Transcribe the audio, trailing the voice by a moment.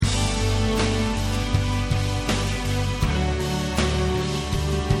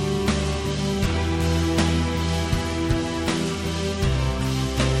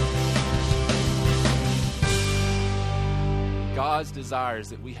God's desire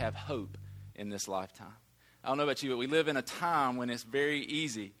is that we have hope in this lifetime. I don't know about you, but we live in a time when it's very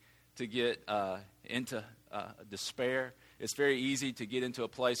easy to get into despair. It's very easy to get into a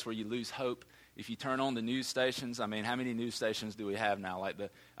place where you lose hope. If you turn on the news stations, I mean, how many news stations do we have now? Like I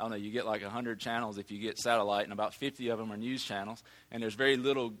don't know, you get like 100 channels if you get satellite, and about 50 of them are news channels, and there's very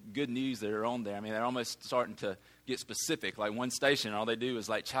little good news that are on there. I mean, they're almost starting to get specific. Like one station, all they do is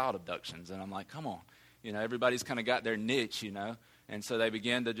like child abductions, and I'm like, come on. You know, everybody's kind of got their niche, you know, and so they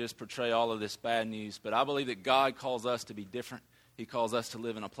begin to just portray all of this bad news. But I believe that God calls us to be different. He calls us to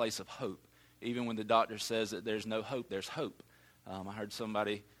live in a place of hope. Even when the doctor says that there's no hope, there's hope. I heard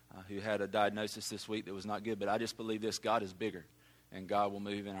somebody who had a diagnosis this week that was not good, but I just believe this: God is bigger, and God will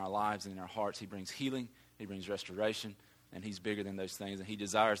move in our lives and in our hearts. He brings healing, He brings restoration, and He's bigger than those things, and He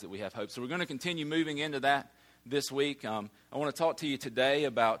desires that we have hope. So we're going to continue moving into that this week. I want to talk to you today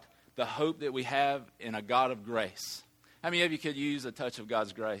about the hope that we have in a God of grace. How many of you could use a touch of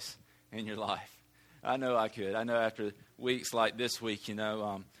God's grace in your life? I know I could. I know after weeks like this week, you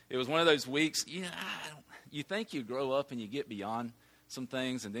know, it was one of those weeks, you think you grow up and you get beyond some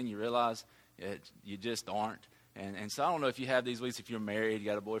things, and then you realize you just aren't. And so I don't know if you have these weeks, if you're married, you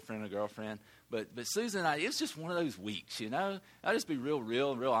got a boyfriend or girlfriend. But Susan and I, it was just one of those weeks, you know. I'll just be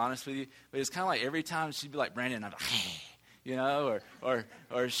real honest with you. But it's kind of like every time she'd be like, Brandon, I'm like, you know, or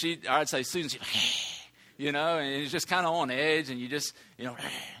I'd say, Susan, you know, and it's just kind of on edge, and you just, you know,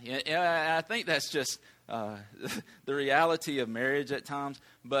 I think that's just the reality of marriage at times.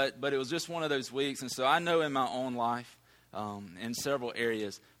 But it was just one of those weeks, and so I know in my own life, in several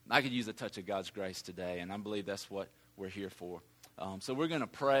areas, I could use a touch of God's grace today, and I believe that's what we're here for. So we're going to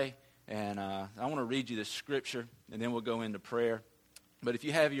pray, and I want to read you the scripture, and then we'll go into prayer. But if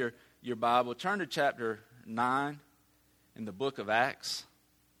you have your Bible, turn to chapter 9 in the book of Acts.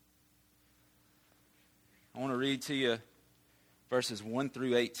 I want to read to you verses 1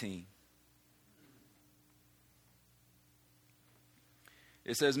 through 18.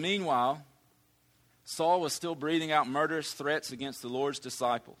 It says, "Meanwhile, Saul was still breathing out murderous threats against the Lord's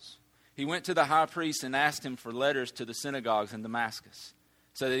disciples. He went to the high priest and asked him for letters to the synagogues in Damascus,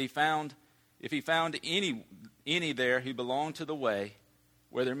 so that if he found any there who belonged to the way,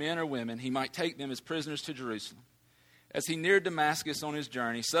 whether men or women, he might take them as prisoners to Jerusalem. As he neared Damascus on his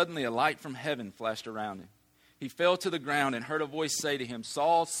journey, suddenly a light from heaven flashed around him. He fell to the ground and heard a voice say to him,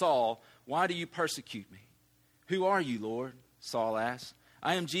 'Saul, Saul, why do you persecute me?' 'Who are you, Lord?' Saul asked.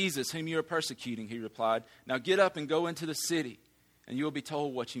 'I am Jesus, whom you are persecuting,' he replied. 'Now get up and go into the city, and you will be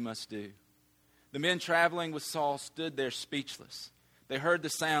told what you must do.' The men traveling with Saul stood there speechless. They heard the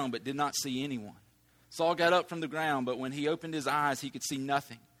sound but did not see anyone. Saul got up from the ground, but when he opened his eyes, he could see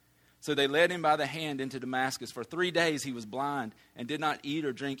nothing. So they led him by the hand into Damascus. For 3 days he was blind and did not eat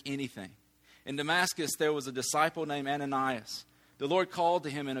or drink anything. In Damascus there was a disciple named Ananias. The Lord called to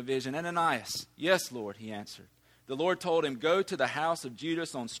him in a vision, 'Ananias.' 'Yes, Lord,' he answered. The Lord told him, 'Go to the house of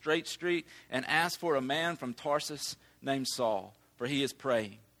Judas on Straight Street and ask for a man from Tarsus named Saul, for he is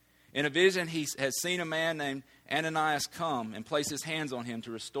praying. In a vision he has seen a man named Ananias come and place his hands on him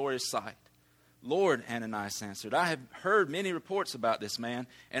to restore his sight.' 'Lord,' Ananias answered, 'I have heard many reports about this man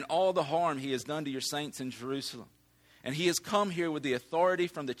and all the harm he has done to your saints in Jerusalem. And he has come here with the authority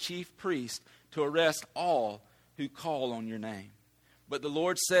from the chief priest to arrest all who call on your name.' But the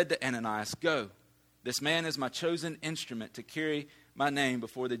Lord said to Ananias, 'Go. This man is my chosen instrument to carry my name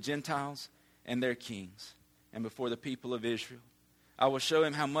before the Gentiles and their kings and before the people of Israel. I will show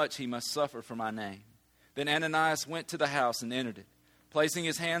him how much he must suffer for my name.' Then Ananias went to the house and entered it. Placing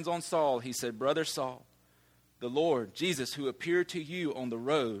his hands on Saul, he said, 'Brother Saul, the Lord, Jesus, who appeared to you on the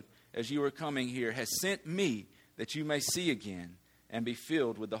road as you were coming here, has sent me that you may see again and be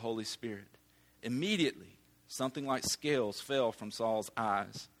filled with the Holy Spirit.' Immediately, something like scales fell from Saul's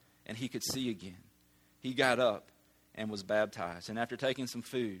eyes, and he could see again. He got up and was baptized, and after taking some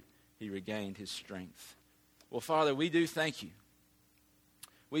food, he regained his strength." Well, Father, we do thank you.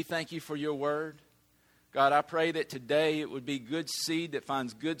 We thank you for your word. God, I pray that today it would be good seed that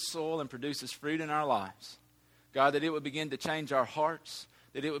finds good soil and produces fruit in our lives. God, that it would begin to change our hearts,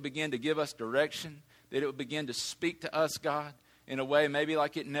 that it would begin to give us direction, that it would begin to speak to us, God, in a way maybe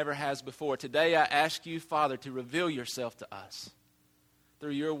like it never has before. Today I ask you, Father, to reveal yourself to us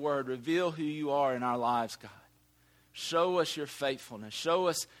through your word. Reveal who you are in our lives, God. Show us your faithfulness. Show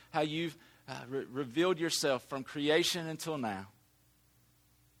us how you've revealed yourself from creation until now.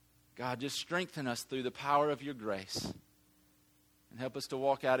 God, just strengthen us through the power of your grace. And help us to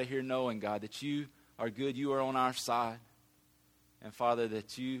walk out of here knowing, God, that you are good, you are on our side. And Father,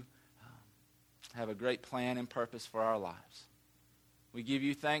 that you have a great plan and purpose for our lives. We give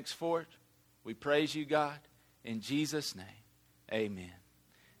you thanks for it. We praise you, God. In Jesus' name, Amen.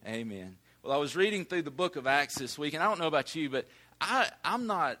 Amen. Well, I was reading through the book of Acts this week, and I don't know about you, but I'm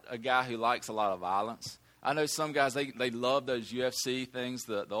not a guy who likes a lot of violence. I know some guys, they love those UFC things,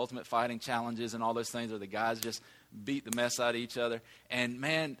 the Ultimate Fighting Challenges and all those things where the guys just beat the mess out of each other. And,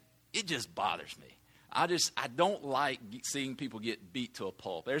 man, it just bothers me. I don't like seeing people get beat to a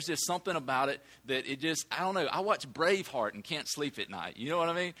pulp. There's just something about it that I don't know. I watch Braveheart and can't sleep at night. You know what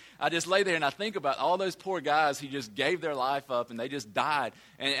I mean? I just lay there and I think about all those poor guys who just gave their life up and they just died.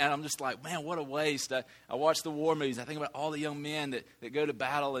 And I'm just like, man, what a waste. I watch the war movies. I think about all the young men that go to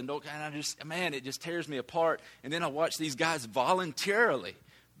battle and it just tears me apart. And then I watch these guys voluntarily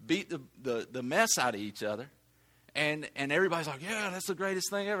beat the mess out of each other. And everybody's like, yeah, that's the greatest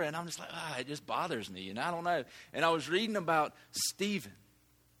thing ever. And I'm just like, it just bothers me. I don't know. And I was reading about Stephen.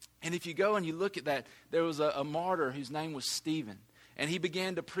 And if you go and you look at that, there was a martyr whose name was Stephen. And he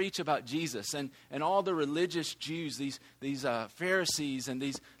began to preach about Jesus. And all the religious Jews, these Pharisees and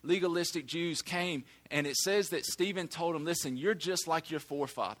these legalistic Jews came. And it says that Stephen told them, listen, you're just like your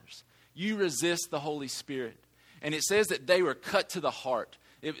forefathers. You resist the Holy Spirit. And it says that they were cut to the heart.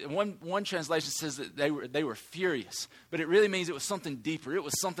 One translation says that they were furious, but it really means it was something deeper. It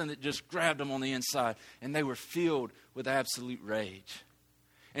was something that just grabbed them on the inside, and they were filled with absolute rage.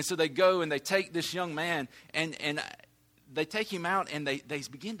 And so they go and they take this young man, and they take him out, and they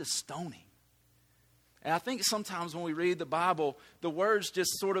begin to stone him. And I think sometimes when we read the Bible, the words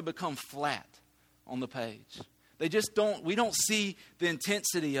just sort of become flat on the page. We don't see the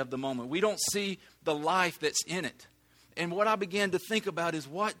intensity of the moment. We don't see the life that's in it. And what I began to think about is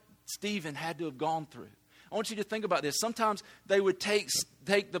what Stephen had to have gone through. I want you to think about this. Sometimes they would take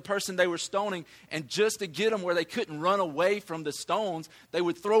the person they were stoning, and just to get them where they couldn't run away from the stones, they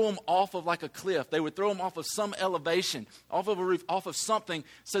would throw them off of like a cliff. They would throw them off of some elevation, off of a roof, off of something,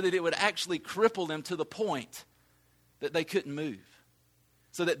 so that it would actually cripple them to the point that they couldn't move,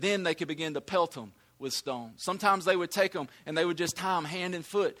 so that then they could begin to pelt them with stones. Sometimes they would take them and they would just tie them hand and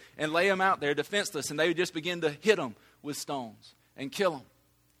foot and lay them out there defenseless, and they would just begin to hit them with stones and kill them.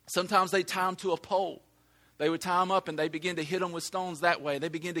 Sometimes they tie them to a pole. They would tie them up and they begin to hit them with stones that way. They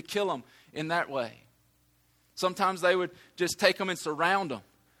begin to kill them in that way. Sometimes they would just take them and surround them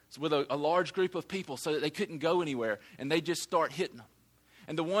with a large group of people so that they couldn't go anywhere, and they just start hitting them.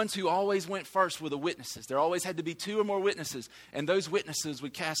 And the ones who always went first were the witnesses. There always had to be 2 or more witnesses, and those witnesses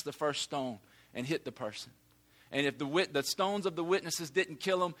would cast the first stone and hit the person. And if the stones of the witnesses didn't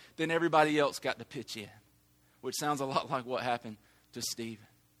kill them, then everybody else got to pitch in, which sounds a lot like what happened to Stephen.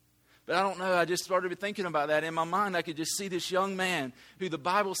 But I don't know, I just started thinking about that. In my mind, I could just see this young man who the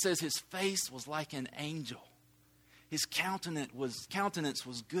Bible says his face was like an angel. His countenance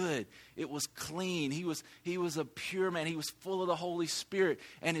was good. It was clean. He was a pure man. He was full of the Holy Spirit,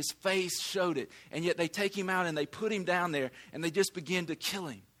 and his face showed it. And yet they take him out and they put him down there, and they just begin to kill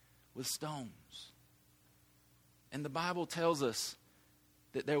him with stones. And the Bible tells us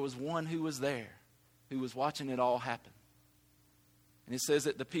that there was one who was there, who was watching it all happen. And it says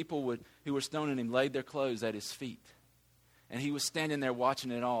that the people who were stoning him laid their clothes at his feet. And he was standing there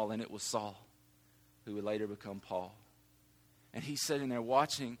watching it all, and it was Saul, who would later become Paul. And he's sitting there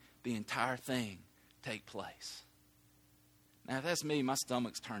watching the entire thing take place. Now, if that's me, my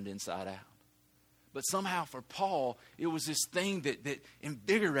stomach's turned inside out. But somehow for Paul, it was this thing that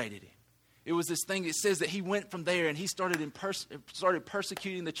invigorated him. It was this thing that says that he went from there and he started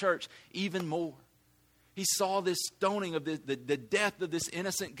persecuting the church even more. He saw this stoning of the death of this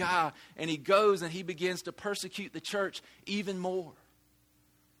innocent guy, and he goes and he begins to persecute the church even more.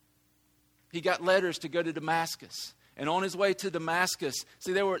 He got letters to go to Damascus. And on his way to Damascus,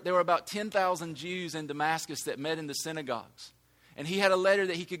 see, there were about 10,000 Jews in Damascus that met in the synagogues. And he had a letter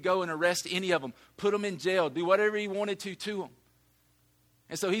that he could go and arrest any of them, put them in jail, do whatever he wanted to them.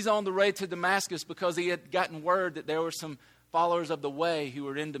 And so he's on the way to Damascus because he had gotten word that there were some followers of the way who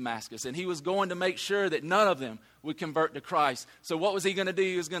were in Damascus. And he was going to make sure that none of them would convert to Christ. So what was he going to do?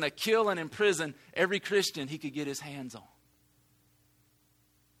 He was going to kill and imprison every Christian he could get his hands on.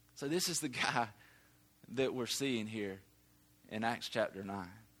 So this is the guy that we're seeing here in Acts chapter 9.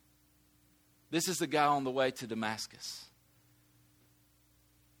 This is the guy on the way to Damascus.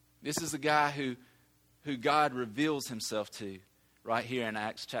 This is the guy who God reveals himself to right here in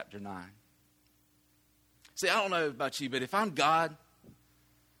Acts chapter 9. See, I don't know about you, but if I'm God,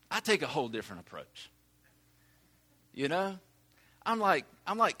 I take a whole different approach. You know? I'm like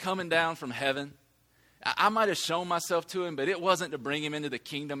coming down from heaven. I might have shown myself to him, but it wasn't to bring him into the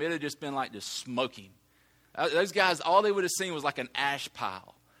kingdom. It would have just been like just smoking. Those guys, all they would have seen was like an ash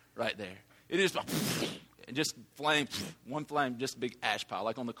pile right there. It is just flame, one flame, just a big ash pile,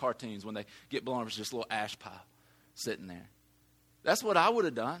 like on the cartoons when they get blown up, it's just a little ash pile sitting there. That's what I would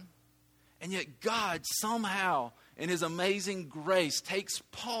have done. And yet God somehow, in his amazing grace, takes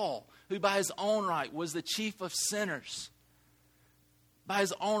Paul, who by his own right was the chief of sinners, by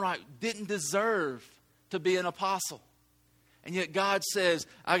his own right didn't deserve to be an apostle. And yet God says,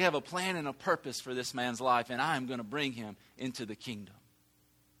 I have a plan and a purpose for this man's life, and I am going to bring him into the kingdom.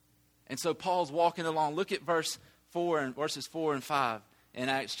 And so Paul's walking along. Look at verses 4 and 5 in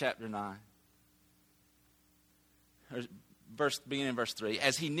Acts chapter 9. Beginning in verse 3.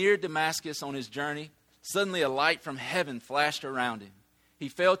 As he neared Damascus on his journey, suddenly a light from heaven flashed around him. He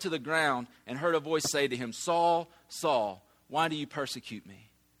fell to the ground and heard a voice say to him, Saul, Saul, why do you persecute me?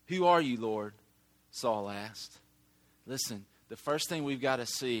 Who are you, Lord? Saul asked. Listen, the first thing we've got to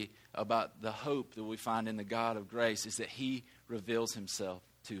see about the hope that we find in the God of grace is that he reveals himself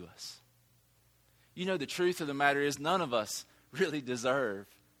to us. You know, the truth of the matter is none of us really deserve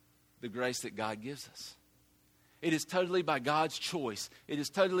the grace that God gives us. It is totally by God's choice. It is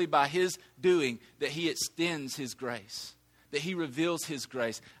totally by his doing that he extends his grace, that he reveals his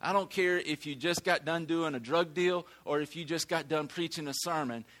grace. I don't care if you just got done doing a drug deal or if you just got done preaching a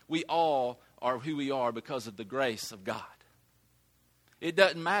sermon. We all are who we are because of the grace of God. It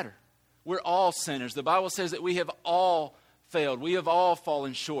doesn't matter. We're all sinners. The Bible says that we have all failed. We have all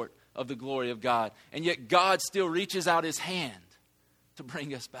fallen short of the glory of God. And yet God still reaches out his hand to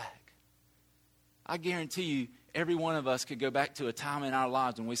bring us back. I guarantee you, every one of us could go back to a time in our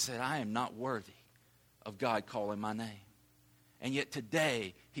lives when we said, I am not worthy of God calling my name. And yet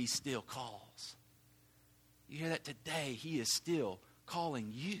today, he still calls. You hear that? Today, he is still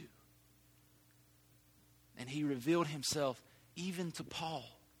calling you. And he revealed himself even to Paul.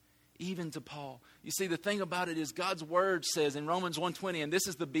 Even to Paul. You see, the thing about it is God's word says in Romans 1:20, and this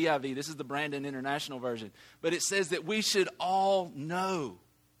is the BIV, this is the Brandon International Version, but it says that we should all know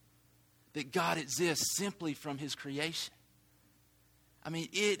that God exists simply from his creation. I mean,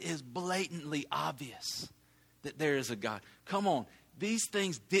 it is blatantly obvious that there is a God. Come on, these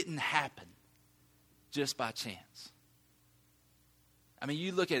things didn't happen just by chance. I mean,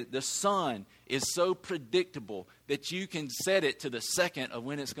 you look at it, the sun is so predictable that you can set it to the second of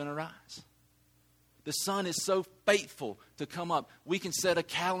when it's going to rise. The sun is so faithful to come up. We can set a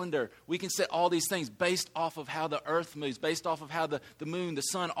calendar. We can set all these things based off of how the earth moves, based off of how the moon, the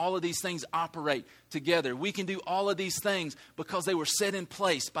sun, all of these things operate together. We can do all of these things because they were set in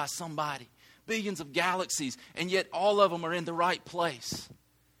place by somebody. Billions of galaxies, and yet all of them are in the right place.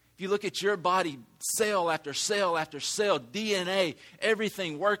 If you look at your body, cell after cell after cell, DNA,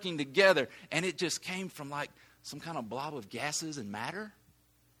 everything working together, and it just came from like some kind of blob of gases and matter.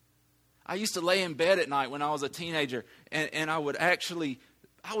 I used to lay in bed at night when I was a teenager, and I would actually,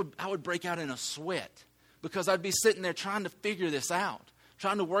 I would break out in a sweat because I'd be sitting there trying to figure this out,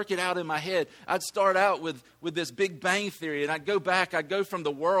 trying to work it out in my head. I'd start out with this Big Bang Theory, and I'd go from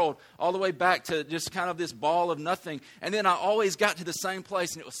the world all the way back to just kind of this ball of nothing, and then I always got to the same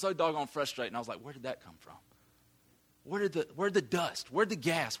place, and it was so doggone frustrating. I was like, where did that come from? Where'd the dust? Where'd the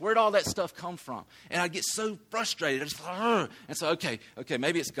gas? Where'd all that stuff come from? And I'd get so frustrated. I just and so, okay,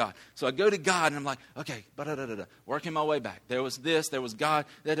 maybe it's God. So I go to God, and I'm like, okay, working my way back. There was this, there was God,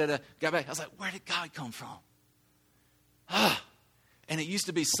 got back. I was like, where did God come from? And it used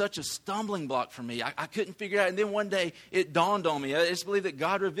to be such a stumbling block for me. I couldn't figure it out. And then one day, it dawned on me. I just believe that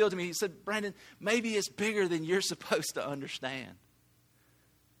God revealed to me. He said, Brandon, maybe it's bigger than you're supposed to understand.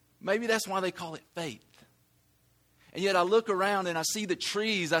 Maybe that's why they call it faith. And yet I look around and I see the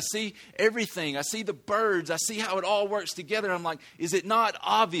trees, I see everything, I see the birds, I see how it all works together. I'm like, is it not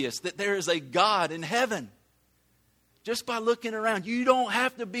obvious that there is a God in heaven? Just by looking around. You don't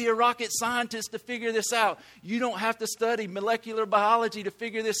have to be a rocket scientist to figure this out. You don't have to study molecular biology to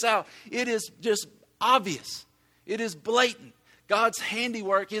figure this out. It is just obvious. It is blatant. God's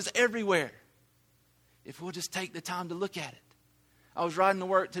handiwork is everywhere. If we'll just take the time to look at it. I was riding to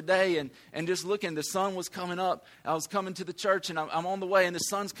work today and just looking, the sun was coming up. I was coming to the church and I'm on the way and the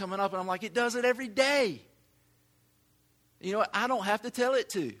sun's coming up and I'm like, it does it every day. You know what? I don't have to tell it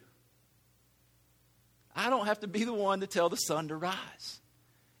to. I don't have to be the one to tell the sun to rise.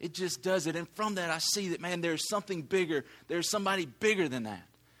 It just does it. And from that I see that, man, there's something bigger. There's somebody bigger than that.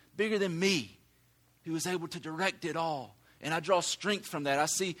 Bigger than me who is able to direct it all. And I draw strength from that. I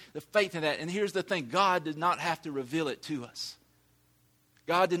see the faith in that. And here's the thing. God did not have to reveal it to us.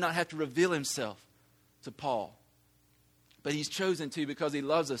 God did not have to reveal himself to Paul. But he's chosen to because he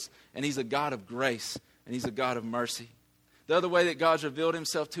loves us. And he's a God of grace. And he's a God of mercy. The other way that God's revealed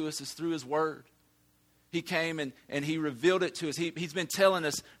himself to us is through his word. He came and he revealed it to us. He's been telling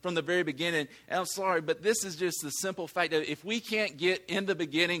us from the very beginning. And I'm sorry, but this is just the simple fact that if we can't get in the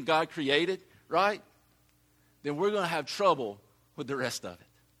beginning God created, right? Then we're going to have trouble with the rest of it.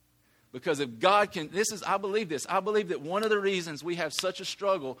 Because if God can, I believe this. I believe that one of the reasons we have such a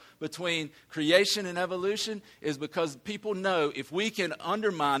struggle between creation and evolution is because people know if we can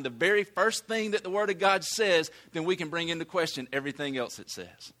undermine the very first thing that the Word of God says, then we can bring into question everything else it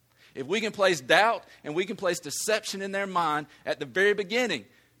says. If we can place doubt and we can place deception in their mind at the very beginning,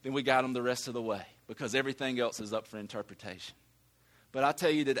 then we got them the rest of the way because everything else is up for interpretation. But I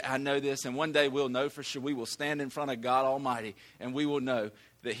tell you that I know this, and one day we'll know for sure. We will stand in front of God Almighty, and we will know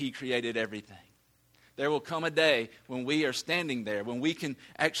that He created everything. There will come a day when we are standing there, when we can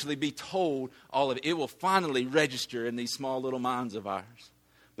actually be told all of it. It will finally register in these small little minds of ours.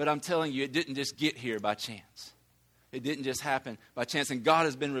 But I'm telling you, it didn't just get here by chance. It didn't just happen by chance. And God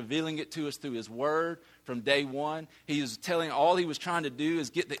has been revealing it to us through His Word from day one. He was telling, all He was trying to do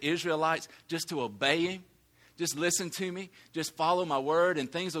is get the Israelites just to obey Him. Just listen to me. Just follow my word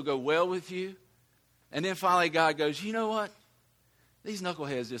and things will go well with you. And then finally God goes, you know what? These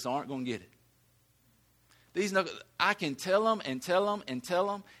knuckleheads just aren't going to get it. I can tell them and tell them and tell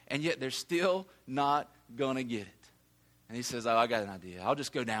them, and yet they're still not going to get it. And He says, I got an idea. I'll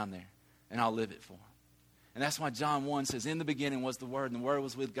just go down there and I'll live it for them. And that's why John 1 says, in the beginning was the Word, and the Word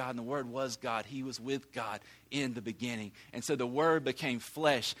was with God, and the Word was God. He was with God in the beginning. And so the Word became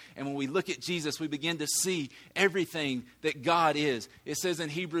flesh. And when we look at Jesus, we begin to see everything that God is. It says in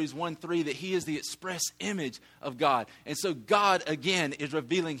Hebrews 1:3 that He is the express image of God. And so God, again, is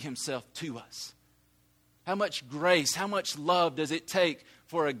revealing Himself to us. How much grace, how much love does it take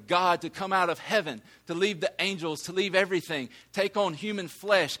for a God to come out of heaven, to leave the angels, to leave everything, take on human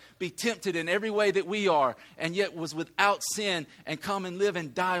flesh, be tempted in every way that we are, and yet was without sin and come and live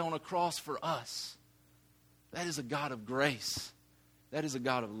and die on a cross for us? That is a God of grace. That is a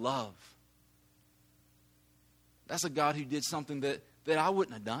God of love. That's a God who did something that I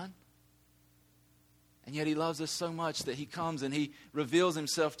wouldn't have done. And yet He loves us so much that He comes and He reveals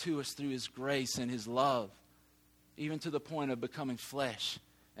Himself to us through His grace and His love, even to the point of becoming flesh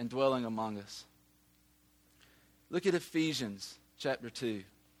and dwelling among us. Look at Ephesians chapter 2.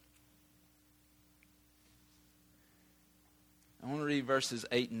 I want to read verses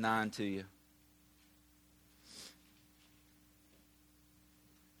 8 and 9 to you.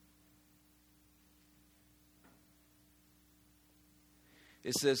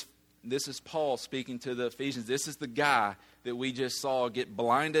 It says, this is Paul speaking to the Ephesians. This is the guy that we just saw get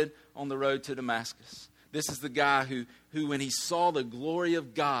blinded on the road to Damascus. This is the guy who when he saw the glory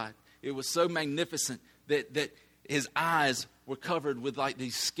of God, it was so magnificent that his eyes were covered with like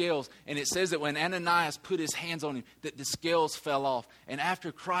these scales. And it says that when Ananias put his hands on him, that the scales fell off. And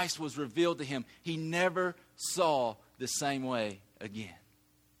after Christ was revealed to him, he never saw the same way again.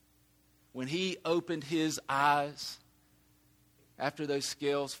 When he opened his eyes, after those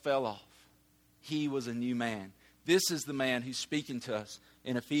scales fell off, he was a new man. This is the man who's speaking to us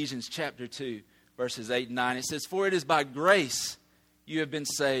in Ephesians chapter 2, verses 8 and 9. It says, for it is by grace you have been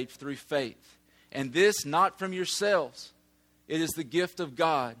saved through faith. And this not from yourselves. It is the gift of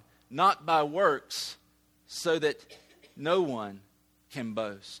God, not by works, so that no one can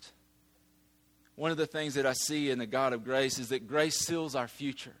boast. One of the things that I see in the God of grace is that grace seals our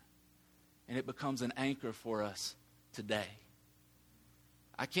future. And it becomes an anchor for us today.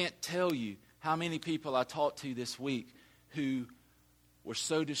 I can't tell you how many people I talked to this week who were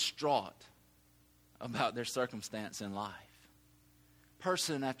so distraught about their circumstance in life.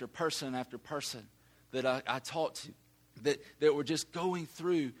 Person after person after person that I talked to that were just going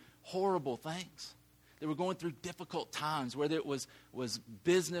through horrible things. They were going through difficult times, whether it was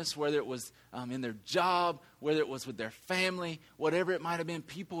business, whether it was in their job, whether it was with their family, whatever it might have been,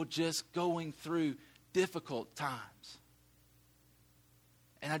 people just going through difficult times.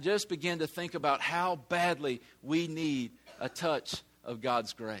 And I just began to think about how badly we need a touch of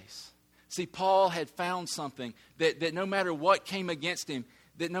God's grace. See, Paul had found something that no matter what came against him,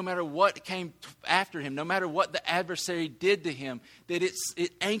 that no matter what came after him, no matter what the adversary did to him, that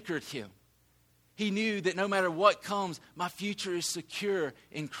it anchored him. He knew that no matter what comes, my future is secure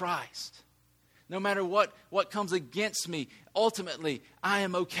in Christ. No matter what comes against me, ultimately, I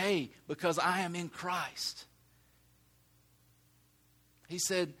am okay because I am in Christ. He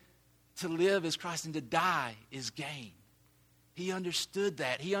said, to live is Christ and to die is gain. He understood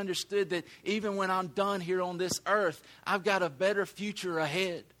that. He understood that even when I'm done here on this earth, I've got a better future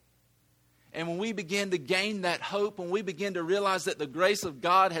ahead. And when we begin to gain that hope, when we begin to realize that the grace of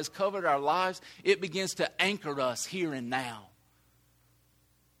God has covered our lives, it begins to anchor us here and now.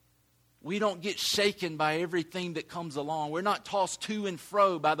 We don't get shaken by everything that comes along. We're not tossed to and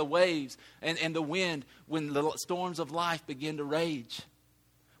fro by the waves and the wind when the storms of life begin to rage.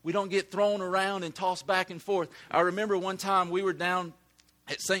 We don't get thrown around and tossed back and forth. I remember one time we were down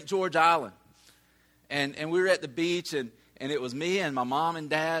at St. George Island, and we were at the beach, and it was me and my mom and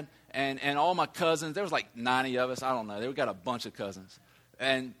dad and all my cousins. There was like 90 of us. I don't know. They got a bunch of cousins.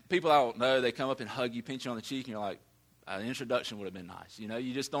 And people I don't know, they come up and hug you, pinch you on the cheek, and you're like, an introduction would have been nice. You know,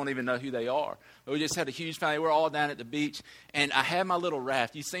 you just don't even know who they are. But we just had a huge family. We're all down at the beach, and I had my little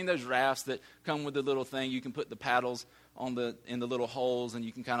raft. You've seen those rafts that come with the little thing. You can put the paddles in the little holes, and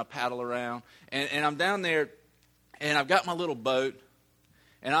you can kind of paddle around. And I'm down there, and I've got my little boat,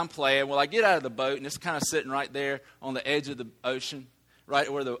 and I'm playing. Well, I get out of the boat, and it's kind of sitting right there on the edge of the ocean,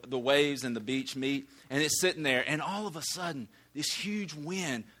 right where the waves and the beach meet. And it's sitting there, and all of a sudden, this huge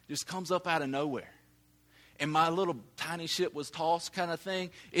wind just comes up out of nowhere. And my little tiny ship was tossed kind of thing.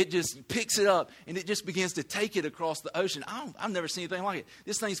 It just picks it up, and it just begins to take it across the ocean. I've never seen anything like it.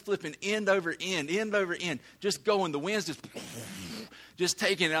 This thing's flipping end over end, just going. The wind's just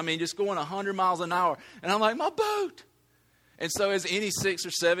taking it. I mean, just going 100 miles an hour. And I'm like, my boat. And so as any 6 or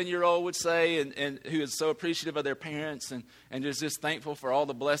 7-year-old would say, and who is so appreciative of their parents and just thankful for all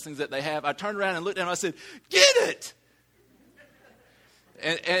the blessings that they have, I turned around and looked at him and I said, get it!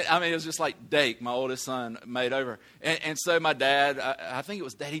 And I mean, it was just like Dake, my oldest son, made over. And so my dad, I think it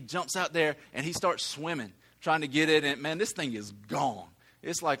was Dad, he jumps out there and he starts swimming, trying to get it. And man, this thing is gone.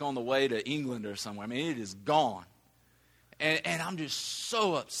 It's like on the way to England or somewhere. I mean, it is gone. And I'm just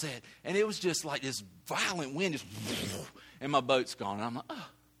so upset. And it was just like this violent wind, just, and my boat's gone. And I'm like, oh.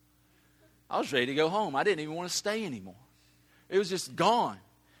 I was ready to go home. I didn't even want to stay anymore. It was just gone.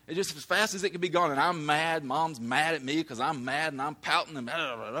 It just as fast as it could be gone. And I'm mad. Mom's mad at me because I'm mad and I'm pouting and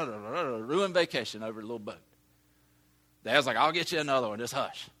ruined vacation over a little boat. Dad's like, I'll get you another one. Just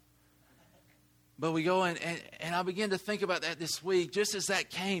hush. But we go in, and I began to think about that this week. Just as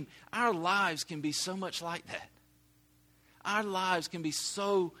that came, our lives can be so much like that. Our lives can be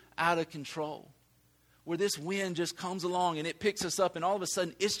so out of control, where this wind just comes along and it picks us up, and all of a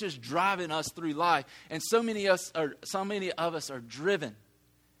sudden it's just driving us through life. And so many of us are driven,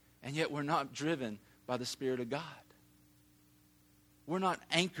 and yet we're not driven by the Spirit of God. We're not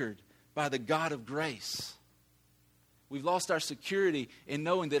anchored by the God of grace. We've lost our security in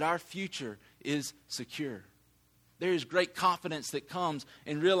knowing that our future is secure. There is great confidence that comes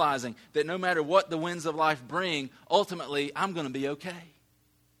in realizing that no matter what the winds of life bring, ultimately I'm going to be okay.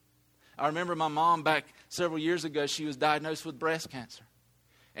 I remember my mom back several years ago, she was diagnosed with breast cancer.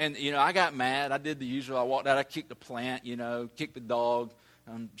 And, I got mad. I did the usual. I walked out, I kicked the plant, kicked the dog,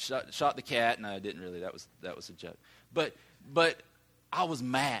 shot the cat. No, I didn't really. That was a joke. But I was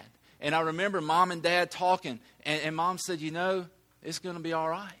mad. And I remember Mom and Dad talking, and Mom said, it's going to be all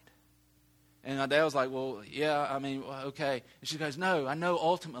right. And my dad was like, well, yeah, okay. And she goes, no, I know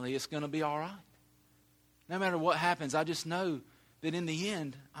ultimately it's going to be all right. No matter what happens, I just know that in the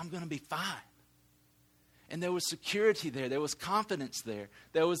end, I'm going to be fine. And there was security there. There was confidence there.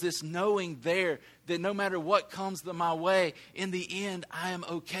 There was this knowing there that no matter what comes my way, in the end, I am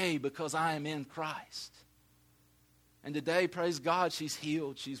okay because I am in Christ. And today, praise God, she's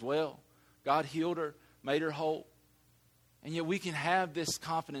healed. She's well. God healed her, made her whole. And yet we can have this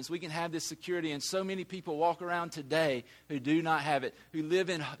confidence. We can have this security. And so many people walk around today who do not have it, who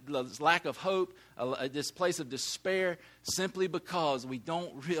live in lack of hope, this place of despair, simply because we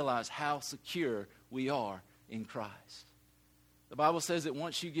don't realize how secure we are in Christ. The Bible says that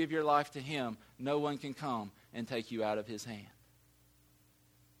once you give your life to Him, no one can come and take you out of His hand.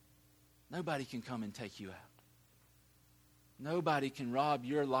 Nobody can come and take you out. Nobody can rob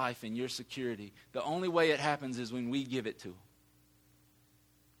your life and your security. The only way it happens is when we give it to Him.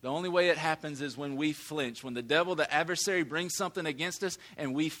 The only way it happens is when we flinch. When the devil, the adversary, brings something against us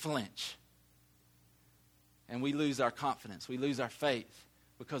and we flinch. And we lose our confidence. We lose our faith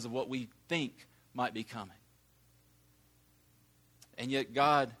because of what we think might be coming. And yet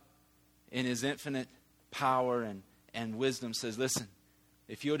God, in His infinite power and wisdom, says, listen,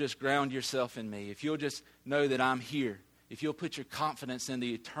 if you'll just ground yourself in me, if you'll just know that I'm here, if you'll put your confidence in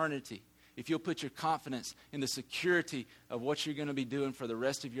the eternity, if you'll put your confidence in the security of what you're going to be doing for the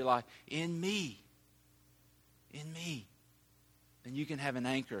rest of your life in me, then you can have an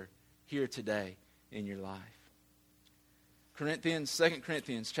anchor here today in your life. 2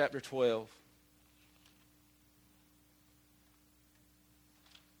 Corinthians chapter 12.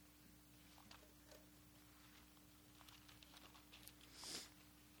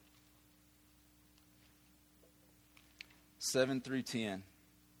 Seven through 10.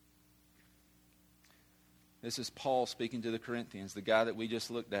 This is Paul speaking to the Corinthians, the guy that we just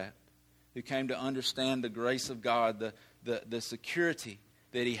looked at, who came to understand the grace of God, the security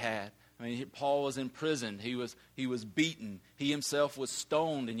that he had. I mean, Paul was in prison. He was beaten. He himself was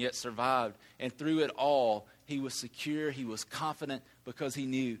stoned and yet survived. And through it all, he was secure. He was confident because he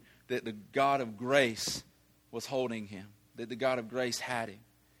knew that the God of grace was holding him, that the God of grace had him.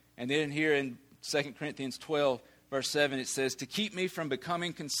 And then here in 2 Corinthians 12, verse 7, it says, to keep me from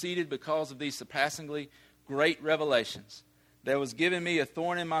becoming conceited because of these surpassingly great revelations, there was given me a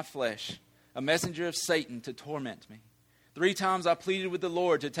thorn in my flesh, a messenger of Satan to torment me. 3 times I pleaded with the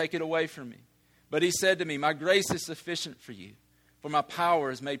Lord to take it away from me. But he said to me, my grace is sufficient for you, for my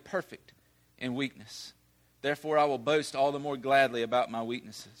power is made perfect in weakness. Therefore I will boast all the more gladly about my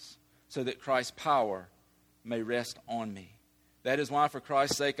weaknesses, so that Christ's power may rest on me. That is why for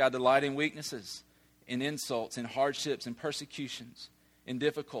Christ's sake I delight in weaknesses, in insults, in hardships, in persecutions, in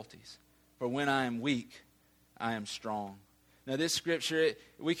difficulties. For when I am weak, I am strong. Now this scripture,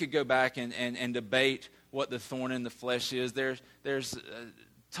 we could go back and debate what the thorn in the flesh is. There's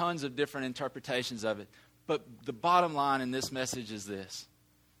tons of different interpretations of it. But the bottom line in this message is this.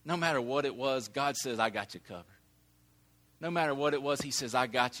 No matter what it was, God says, I got you covered. No matter what it was, he says, I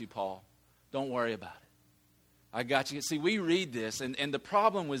got you, Paul. Don't worry about it. I got you. See, we read this, and the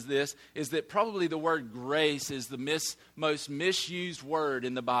problem with this is that probably the word grace is the most misused word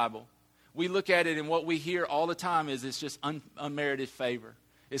in the Bible. We look at it, and what we hear all the time is it's just unmerited favor.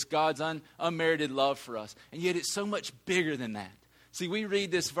 It's God's unmerited love for us. And yet it's so much bigger than that. See, we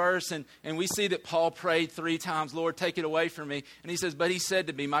read this verse and we see that Paul prayed 3 times, Lord, take it away from me. And he says, but he said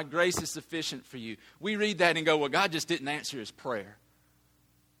to me, my grace is sufficient for you. We read that and go, well, God just didn't answer his prayer.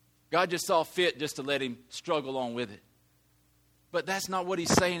 God just saw fit just to let him struggle on with it. But that's not what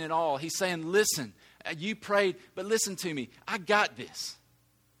he's saying at all. He's saying, listen, you prayed, but listen to me. I got this.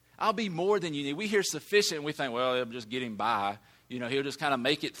 I'll be more than you need. We hear sufficient and we think, well, I'm just getting by. He'll just kind of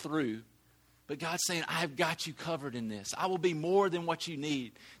make it through. But God's saying, I've got you covered in this. I will be more than what you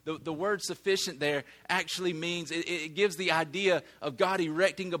need. The word sufficient there actually means, it gives the idea of God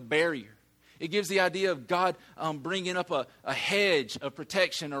erecting a barrier. It gives the idea of God bringing up a hedge of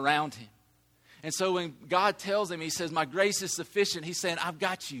protection around him. And so when God tells him, he says, my grace is sufficient. He's saying, I've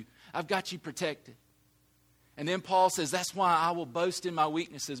got you. I've got you protected. And then Paul says, that's why I will boast in my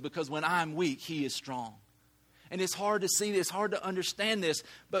weaknesses, because when I'm weak, he is strong. And it's hard to see this, hard to understand this,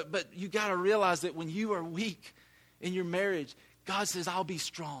 but you got to realize that when you are weak in your marriage, God says, I'll be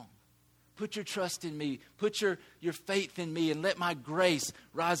strong. Put your trust in me. Put your faith in me, and let my grace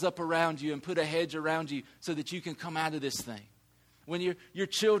rise up around you and put a hedge around you so that you can come out of this thing. When your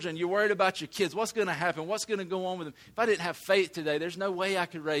children, you're worried about your kids, what's going to happen? What's going to go on with them? If I didn't have faith today, there's no way I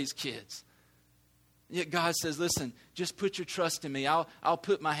could raise kids. Yet God says, listen, just put your trust in me. I'll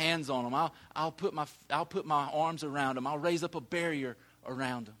put my hands on them. I'll put my arms around them. I'll raise up a barrier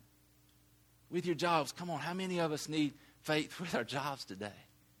around them. With your jobs, come on, how many of us need faith with our jobs today?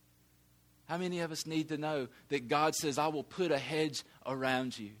 How many of us need to know that God says, I will put a hedge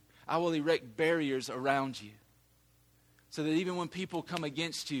around you. I will erect barriers around you. So that even when people come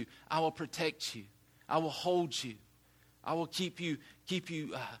against you, I will protect you. I will hold you. I will keep you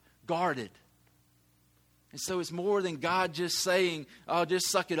guarded. And so it's more than God just saying, oh, just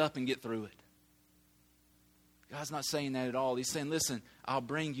suck it up and get through it. God's not saying that at all. He's saying, listen, I'll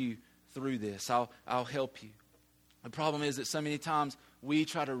bring you through this. I'll help you. The problem is that so many times we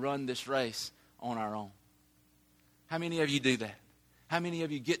try to run this race on our own. How many of you do that? How many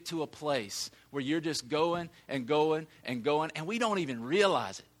of you get to a place where you're just going and going and going, and we don't even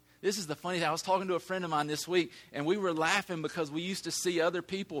realize it? This is the funny thing. I was talking to a friend of mine this week, and we were laughing because we used to see other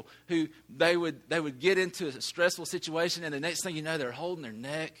people who they would get into a stressful situation, and the next thing you know, they're holding their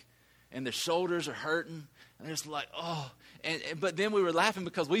neck, and their shoulders are hurting, and they're just like, oh. But then we were laughing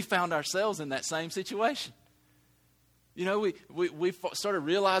because we found ourselves in that same situation. We started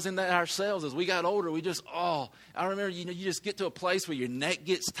realizing that ourselves as we got older. We just, I remember, you just get to a place where your neck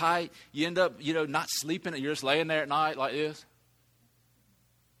gets tight. You end up, not sleeping. You're just laying there at night like this.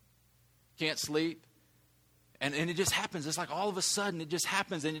 Can't sleep. And it just happens. It's like all of a sudden it just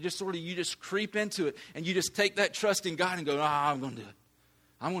happens, and it just you just creep into it, and you just take that trust in God and go, I'm going to do it.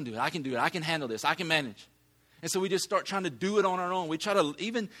 I'm going to do it. I can do it. I can handle this. I can manage. And so we just start trying to do it on our own. We try to,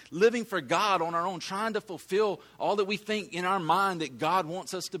 even living for God on our own, trying to fulfill all that we think in our mind that God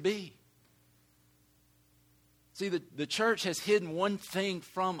wants us to be. See, the church has hidden one thing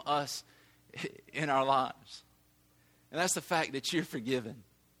from us in our lives. And that's the fact that you're forgiven.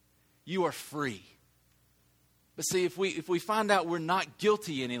 You are free. But see, if we find out we're not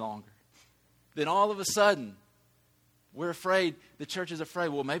guilty any longer, then all of a sudden, we're afraid, the church is afraid,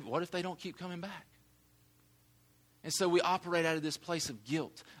 well, maybe, what if they don't keep coming back? And so we operate out of this place of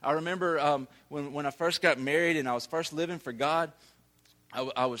guilt. I remember when I first got married and I was first living for God,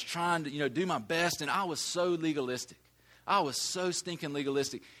 I was trying to, do my best, and I was so legalistic. I was so stinking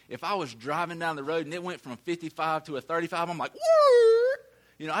legalistic. If I was driving down the road and it went from a 55 to a 35, I'm like,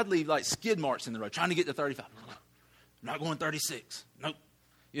 woo! I'd leave like skid marks in the road trying to get to 35. Not going 36. Nope.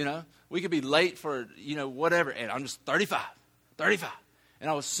 We could be late for, whatever, and I'm just 35. And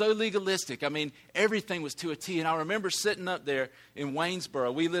I was so legalistic. I mean, everything was to a T. And I remember sitting up there in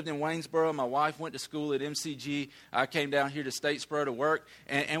Waynesboro. We lived in Waynesboro. My wife went to school at MCG. I came down here to Statesboro to work.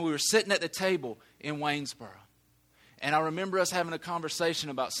 And we were sitting at the table in Waynesboro. And I remember us having a conversation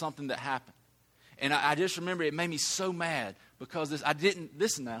about something that happened. And I just remember it made me so mad because I didn't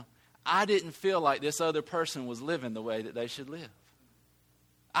feel like this other person was living the way that they should live.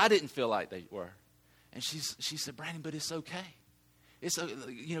 I didn't feel like they were. And she said, Brandon, but it's okay. It's,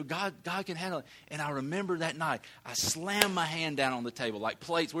 God can handle it. And I remember that night, I slammed my hand down on the table, like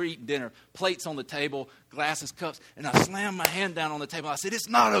plates. We're eating dinner, plates on the table, glasses, cups. And I slammed my hand down on the table. I said, it's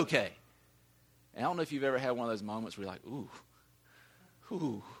not okay. And I don't know if you've ever had one of those moments where you're like,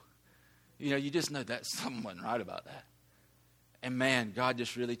 ooh. You just know that something wasn't right about that. And man, God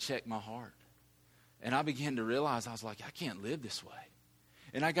just really checked my heart. And I began to realize, I was like, I can't live this way.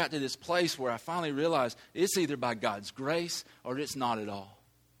 And I got to this place where I finally realized it's either by God's grace or it's not at all.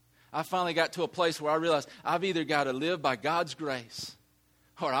 I finally got to a place where I realized I've either got to live by God's grace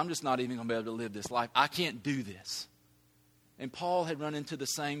or I'm just not even going to be able to live this life. I can't do this. And Paul had run into the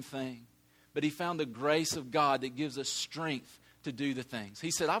same thing. But he found the grace of God that gives us strength to do the things.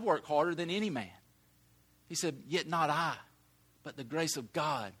 He said, I've worked harder than any man. He said, yet not I, but the grace of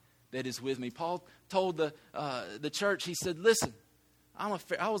God that is with me. Paul told the church, he said, listen, I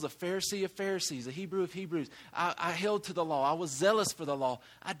was a Pharisee of Pharisees, a Hebrew of Hebrews. I held to the law. I was zealous for the law.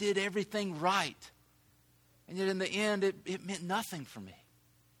 I did everything right. And yet in the end, it meant nothing for me.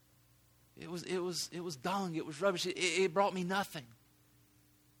 It was dung. It was rubbish. It brought me nothing.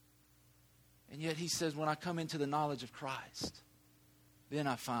 And yet he says, when I come into the knowledge of Christ, then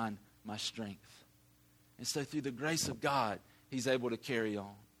I find my strength. And so through the grace of God, he's able to carry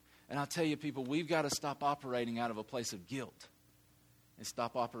on. And I'll tell you, people, we've got to stop operating out of a place of guilt and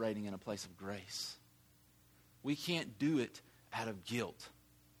stop operating in a place of grace. We can't do it out of guilt.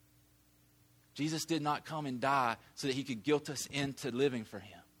 Jesus did not come and die so that he could guilt us into living for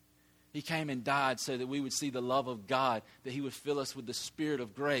him. He came and died so that we would see the love of God, that he would fill us with the spirit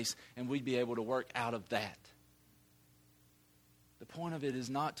of grace, and we'd be able to work out of that. The point of it is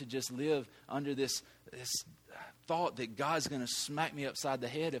not to just live under this thought that God's going to smack me upside the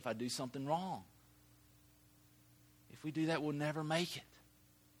head if I do something wrong. If we do that, we'll never make it.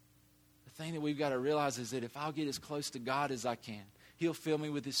 The thing that we've got to realize is that if I'll get as close to God as I can, he'll fill me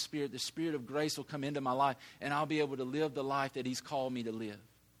with his spirit. The spirit of grace will come into my life, and I'll be able to live the life that he's called me to live.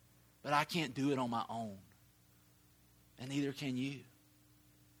 But I can't do it on my own. And neither can you.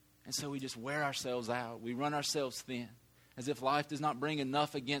 And so we just wear ourselves out. We run ourselves thin. As if life does not bring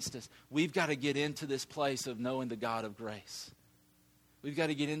enough against us. We've got to get into this place of knowing the God of grace. We've got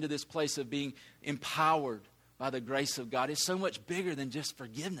to get into this place of being empowered by the grace of God. It's so much bigger than just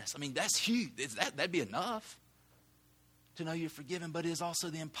forgiveness. I mean, that's huge. That'd be enough to know you're forgiven. But it is also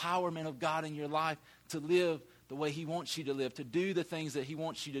the empowerment of God in your life to live the way he wants you to live, to do the things that he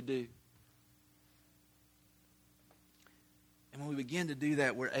wants you to do. And when we begin to do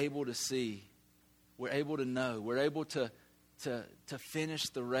that, we're able to see, we're able to know, we're able to finish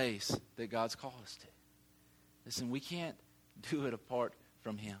the race that God's called us to. Listen, we can't do it apart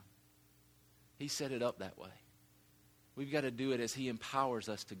from him. He set it up that way. We've got to do it as he empowers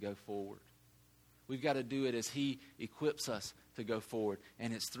us to go forward. We've got to do it as he equips us to go forward.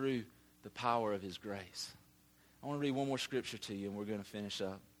 And it's through the power of his grace. I want to read one more scripture to you, and we're going to finish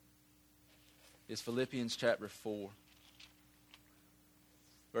up. It's Philippians chapter 4,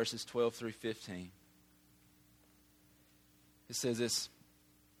 verses 12 through 15. It says this.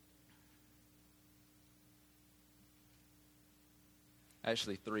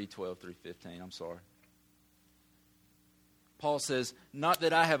 Actually, 3:12 through 15. I'm sorry. Paul says, not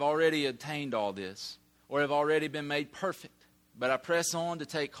that I have already obtained all this, or have already been made perfect, but I press on to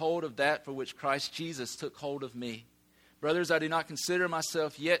take hold of that for which Christ Jesus took hold of me. Brothers, I do not consider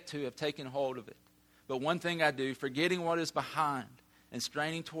myself yet to have taken hold of it. But one thing I do, forgetting what is behind and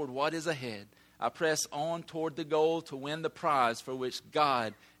straining toward what is ahead, I press on toward the goal to win the prize for which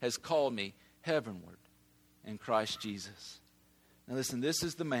God has called me heavenward in Christ Jesus. Now listen, this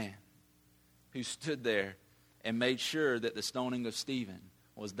is the man who stood there and made sure that the stoning of Stephen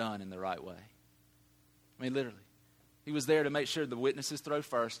was done in the right way. I mean, literally. He was there to make sure the witnesses throw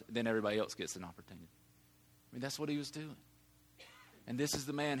first, then everybody else gets an opportunity. I mean, that's what he was doing. And this is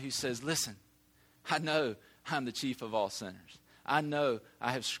the man who says, listen, I know I'm the chief of all sinners. I know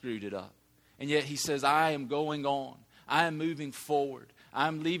I have screwed it up. And yet he says, I am going on. I am moving forward.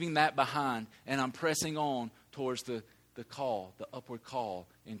 I'm leaving that behind, and I'm pressing on towards the call, the upward call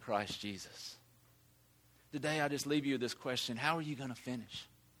in Christ Jesus. Today, I just leave you with this question. How are you going to finish?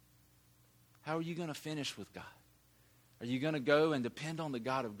 How are you going to finish with God? Are you going to go and depend on the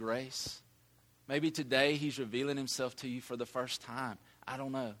God of grace? Maybe today he's revealing himself to you for the first time. I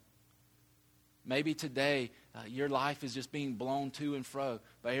don't know. Maybe today your life is just being blown to and fro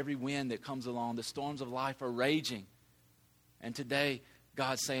by every wind that comes along. The storms of life are raging. And today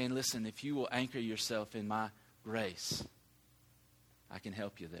God's saying, listen, if you will anchor yourself in my grace, I can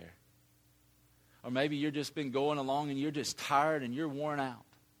help you there. Or maybe you've just been going along and you're just tired and you're worn out.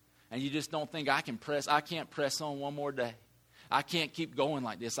 And you just don't think I can't press on one more day. I can't keep going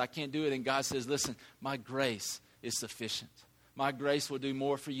like this. I can't do it. And God says, listen, my grace is sufficient. My grace will do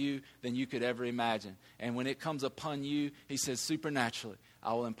more for you than you could ever imagine. And when it comes upon you, he says, supernaturally,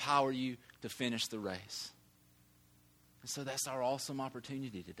 I will empower you to finish the race. And so that's our awesome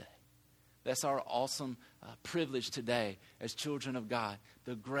opportunity today. That's our awesome privilege today as children of God.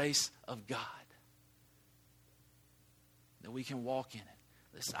 The grace of God. That we can walk in it.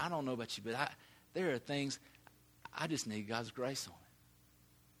 Listen, I don't know about you, but there are things I just need God's grace on it.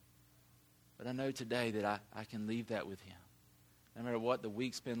 But I know today that I can leave that with him. No matter what the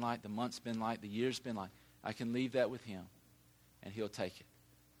week's been like, the month's been like, the year's been like, I can leave that with him, and he'll take it,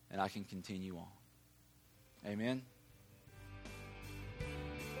 and I can continue on. Amen.